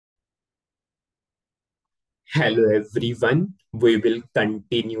Hello everyone. We will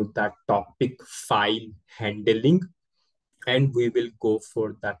continue the topic file handling and we will go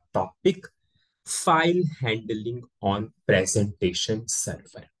for the topic file handling on presentation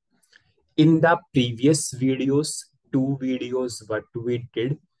server. In the previous videos, two videos, what we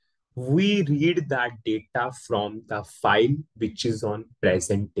did, we read that data from the file which is on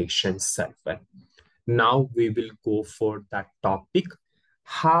presentation server. Now we will go for the topic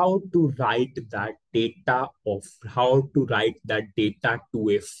how to write that data to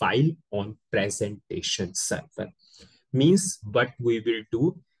a file on presentation server. Means what we will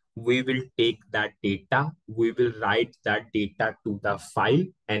do, we will take that data, we will write that data to the file,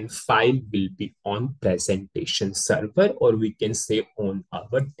 and file will be on presentation server, or we can say on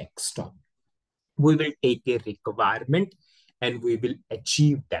our desktop. We will take a requirement and we will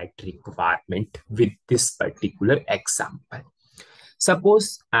achieve that requirement with this particular example.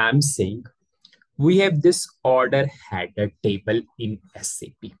 Suppose I'm saying we have this order header table in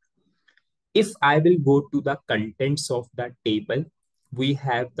SAP. If I will go to the contents of the table, we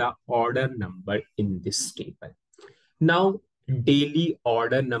have the order number in this table. Now, daily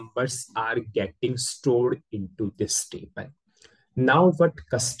order numbers are getting stored into this table. Now, what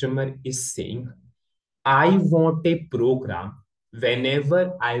customer is saying, I want a program.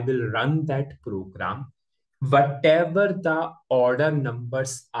 Whenever I will run that program, whatever the order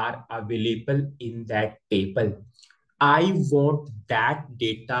numbers are available in that table, I want that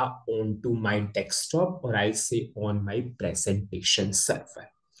data onto my desktop, or I'll say on my presentation server.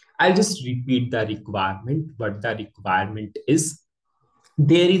 I'll just repeat the requirement. What the requirement is,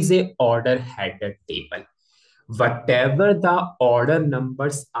 there is a order header table. Whatever the order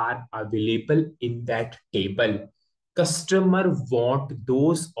numbers are available in that table, customer want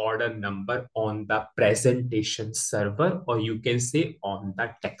those order number on the presentation server, or you can say on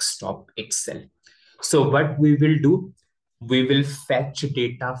the desktop itself. So what we will do, we will fetch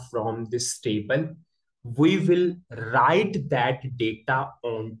data from this table. We will write that data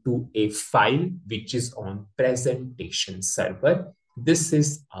onto a file which is on presentation server. This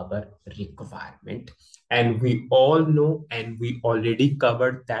is our requirement. And we all know, and we already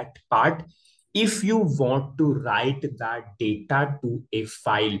covered that part. If you want to write that data to a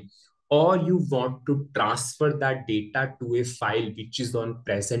file, or you want to transfer that data to a file which is on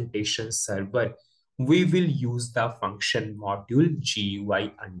presentation server, we will use the function module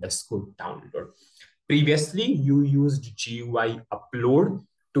GUI underscore download. Previously, you used GUI upload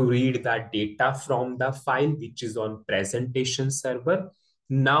to read the data from the file which is on presentation server.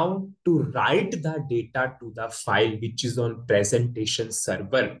 Now, to write the data to the file which is on presentation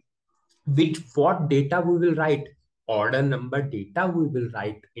server, with what data we will write? Order number data we will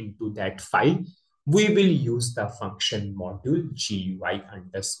write into that file. We will use the function module GUI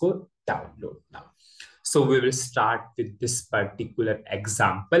underscore download now. So we will start with this particular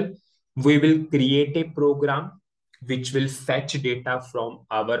example. We will create a program which will fetch data from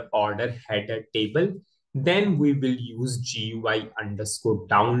our order header table. Then we will use GUI underscore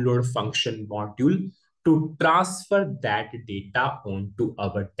download function module to transfer that data onto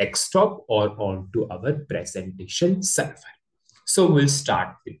our desktop or onto our presentation server. So we'll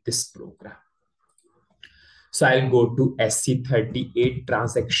start with this program. So I'll go to SC38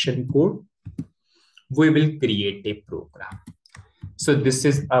 transaction code. We will create a program. So this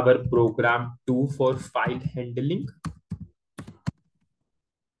is our program 2 for file handling.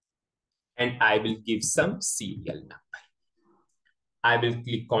 And I will give some serial number. I will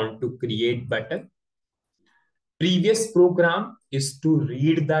click on to create button. Previous program is to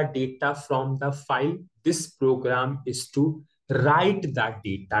read the data from the file. This program is to write the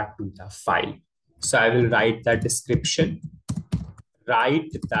data to the file. So I will write the description,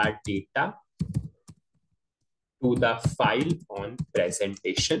 write the data to the file on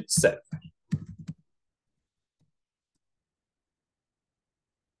presentation server.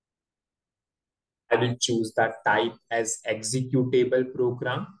 I will choose the type as executable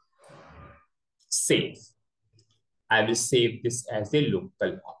program. Save. I will save this as a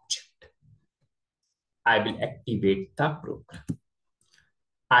local object. I will activate the program.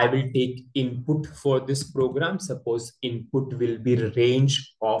 I will take input for this program. Suppose input will be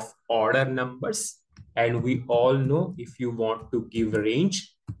range of order numbers. And we all know if you want to give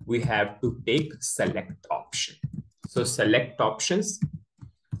range, we have to take select option. So select options.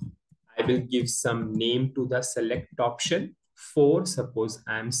 I will give some name to the select option. For suppose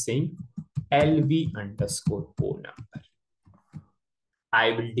I'm saying LV underscore O number.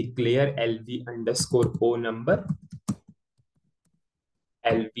 I will declare LV underscore O number.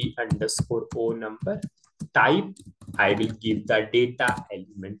 LV underscore O number. Type, I will give the data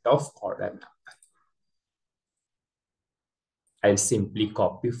element of order number. I'll simply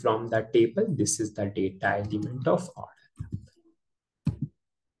copy from the table. This is the data element of order.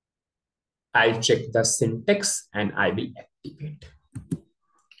 I'll check the syntax and I will activate.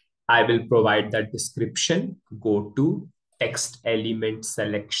 I will provide the description. Go to text element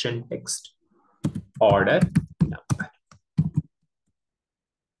selection text order number.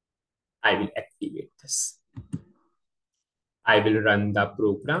 I will activate this. I will run the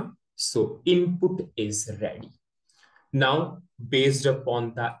program. So input is ready. Now, based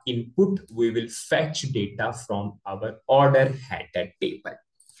upon the input, we will fetch data from our order header table.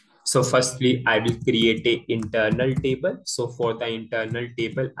 So firstly, I will create an internal table. So for the internal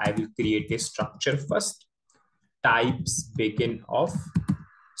table, I will create a structure first. Types begin of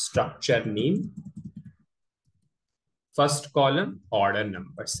structure name. First column, order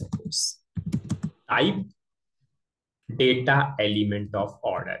number, suppose. Type, data element of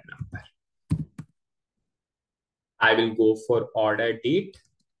order number. I will go for order date.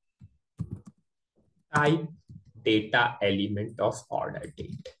 Type, data element of order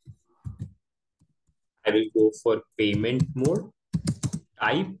date. I will go for payment mode.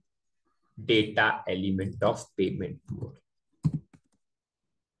 Type, data element of payment mode.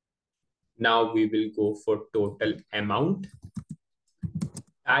 Now we will go for total amount.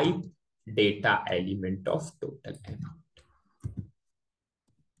 Type, data element of total amount.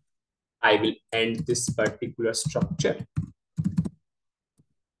 I will end this particular structure.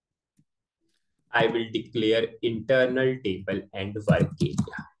 I will declare internal table and work area.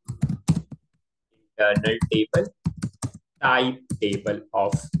 Internal table, type table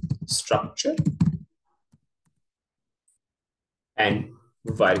of structure and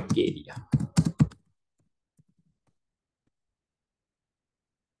work area.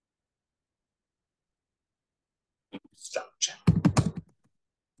 Structure.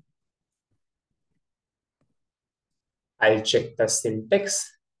 I'll check the syntax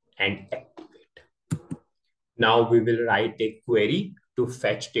and activate. Now we will write a query to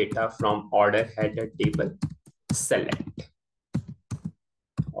fetch data from order header table. Select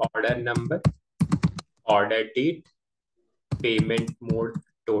order number, order date, payment mode,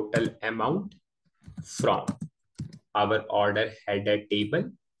 total amount from our order header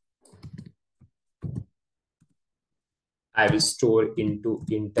table. I will store into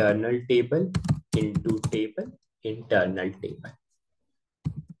internal table, into table, internal table.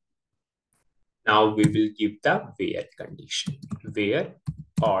 Now we will give the where condition. Where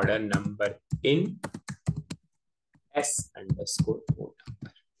order number in S underscore mode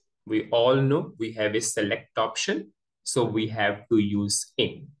number. We all know we have a select option, so we have to use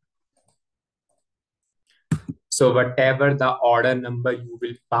in. So whatever the order number you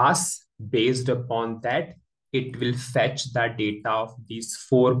will pass, based upon that, it will fetch the data of these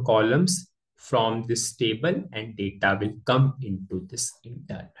 4 columns from this table and data will come into this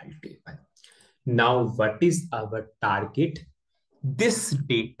internal table. Now, what is our target? This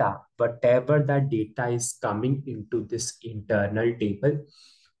data, whatever the data is coming into this internal table,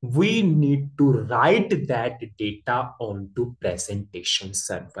 we need to write that data onto presentation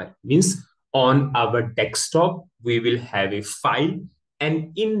server. Means on our desktop, we will have a file,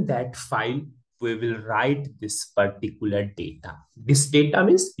 and in that file, we will write this particular data. This data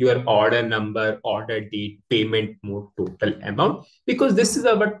means your order number, order date, payment mode, total amount, because this is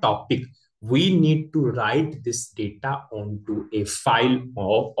our topic. We need to write this data onto a file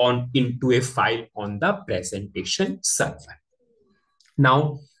or into a file on the presentation server.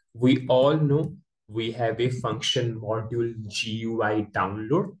 Now, we all know we have a function module GUI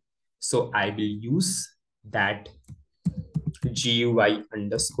download. So I will use that GUI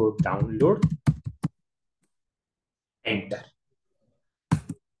underscore download. Enter.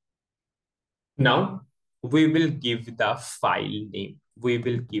 Now we will give the file name. We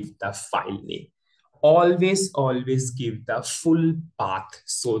will give the file name. Always give the full path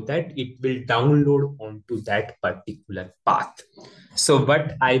so that it will download onto that particular path. So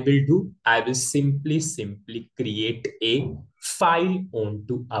what I will do, I will simply create a file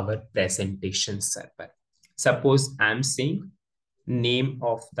onto our presentation server. Suppose I'm saying name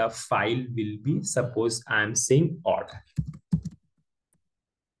of the file will be, suppose I'm saying order.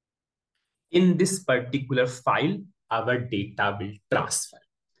 In this particular file, our data will transfer.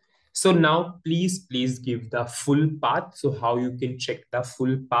 So now please give the full path. So how you can check the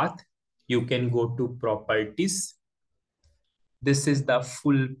full path? You can go to properties. This is the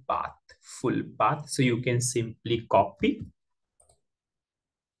full path. So you can simply copy.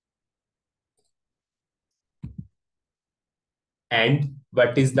 And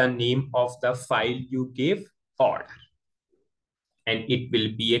what is the name of the file you gave? Order. And it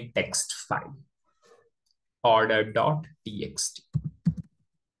will be a text file. order.txt.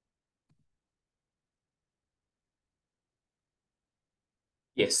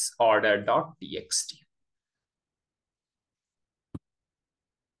 Yes, order.txt.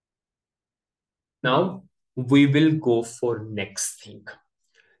 Now we will go for next thing.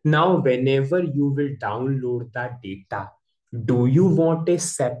 Now, whenever you will download the data, do you want a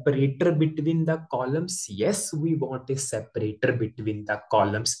separator between the columns? Yes, we want a separator between the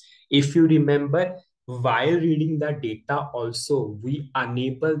columns. If you remember, while reading the data also, we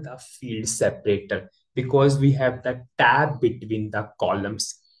enable the field separator because we have the tab between the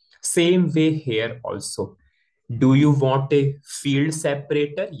columns. Same way here also. Do you want a field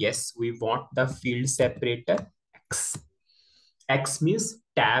separator? Yes, we want the field separator X. X means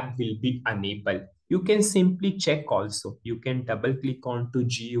tab will be enabled. You can simply check also. You can double click on to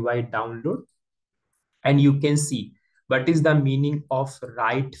GUI download and you can see what is the meaning of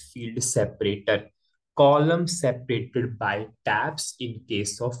right field separator. Column separated by tabs in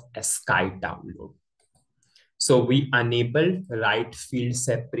case of Sky download. So we enable right field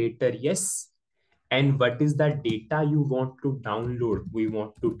separator, yes. And what is the data you want to download? We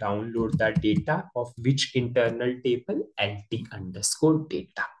want to download the data of which internal table? LT underscore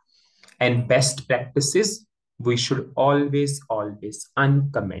data. And best practices, we should always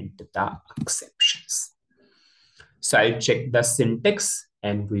uncomment the exceptions. So I'll check the syntax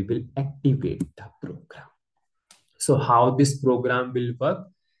and we will activate the program. So how this program will work?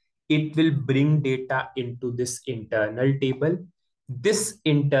 It will bring data into this internal table. This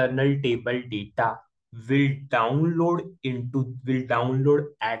internal table data will download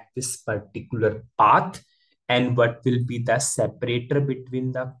at this particular path. And what will be the separator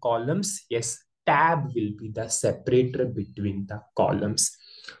between the columns? Yes, tab will be the separator between the columns.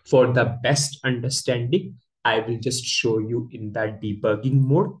 For the best understanding, I will just show you in the debugging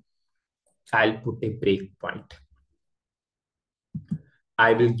mode. I'll put a breakpoint.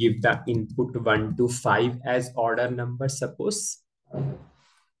 I will give the input 1 to 5 as order number, suppose.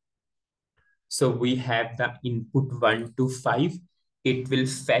 So we have the input 1 to 5. It will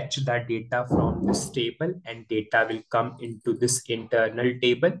fetch the data from this table and data will come into this internal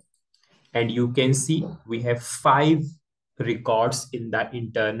table. And you can see we have 5 records in the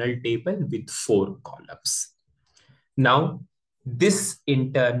internal table with 4 columns. Now, this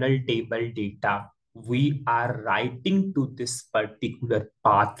internal table data, we are writing to this particular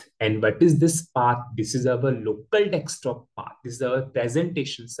path. And what is this path? This is our local desktop path. This is our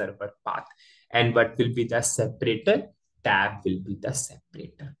presentation server path. And what will be the separator? Tab will be the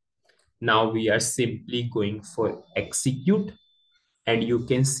separator. Now we are simply going for execute. And you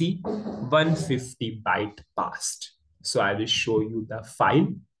can see 150 byte passed. So I will show you the file.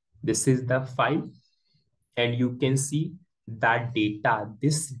 This is the file. And you can see that data,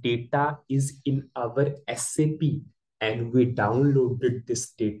 this data is in our SAP and we downloaded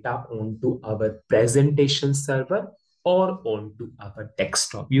this data onto our presentation server or onto our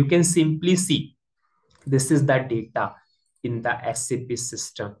desktop. You can simply see this is the data in the SAP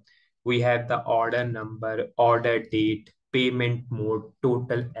system. We have the order number, order date, payment mode,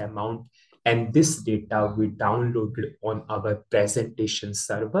 total amount, and this data we downloaded on our presentation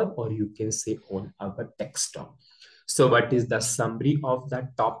server, or you can say on our desktop. So what is the summary of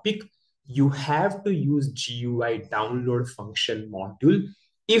that topic? You have to use GUI download function module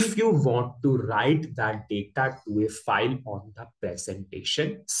if you want to write that data to a file on the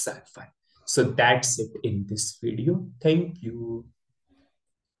presentation server. So that's it in this video. Thank you.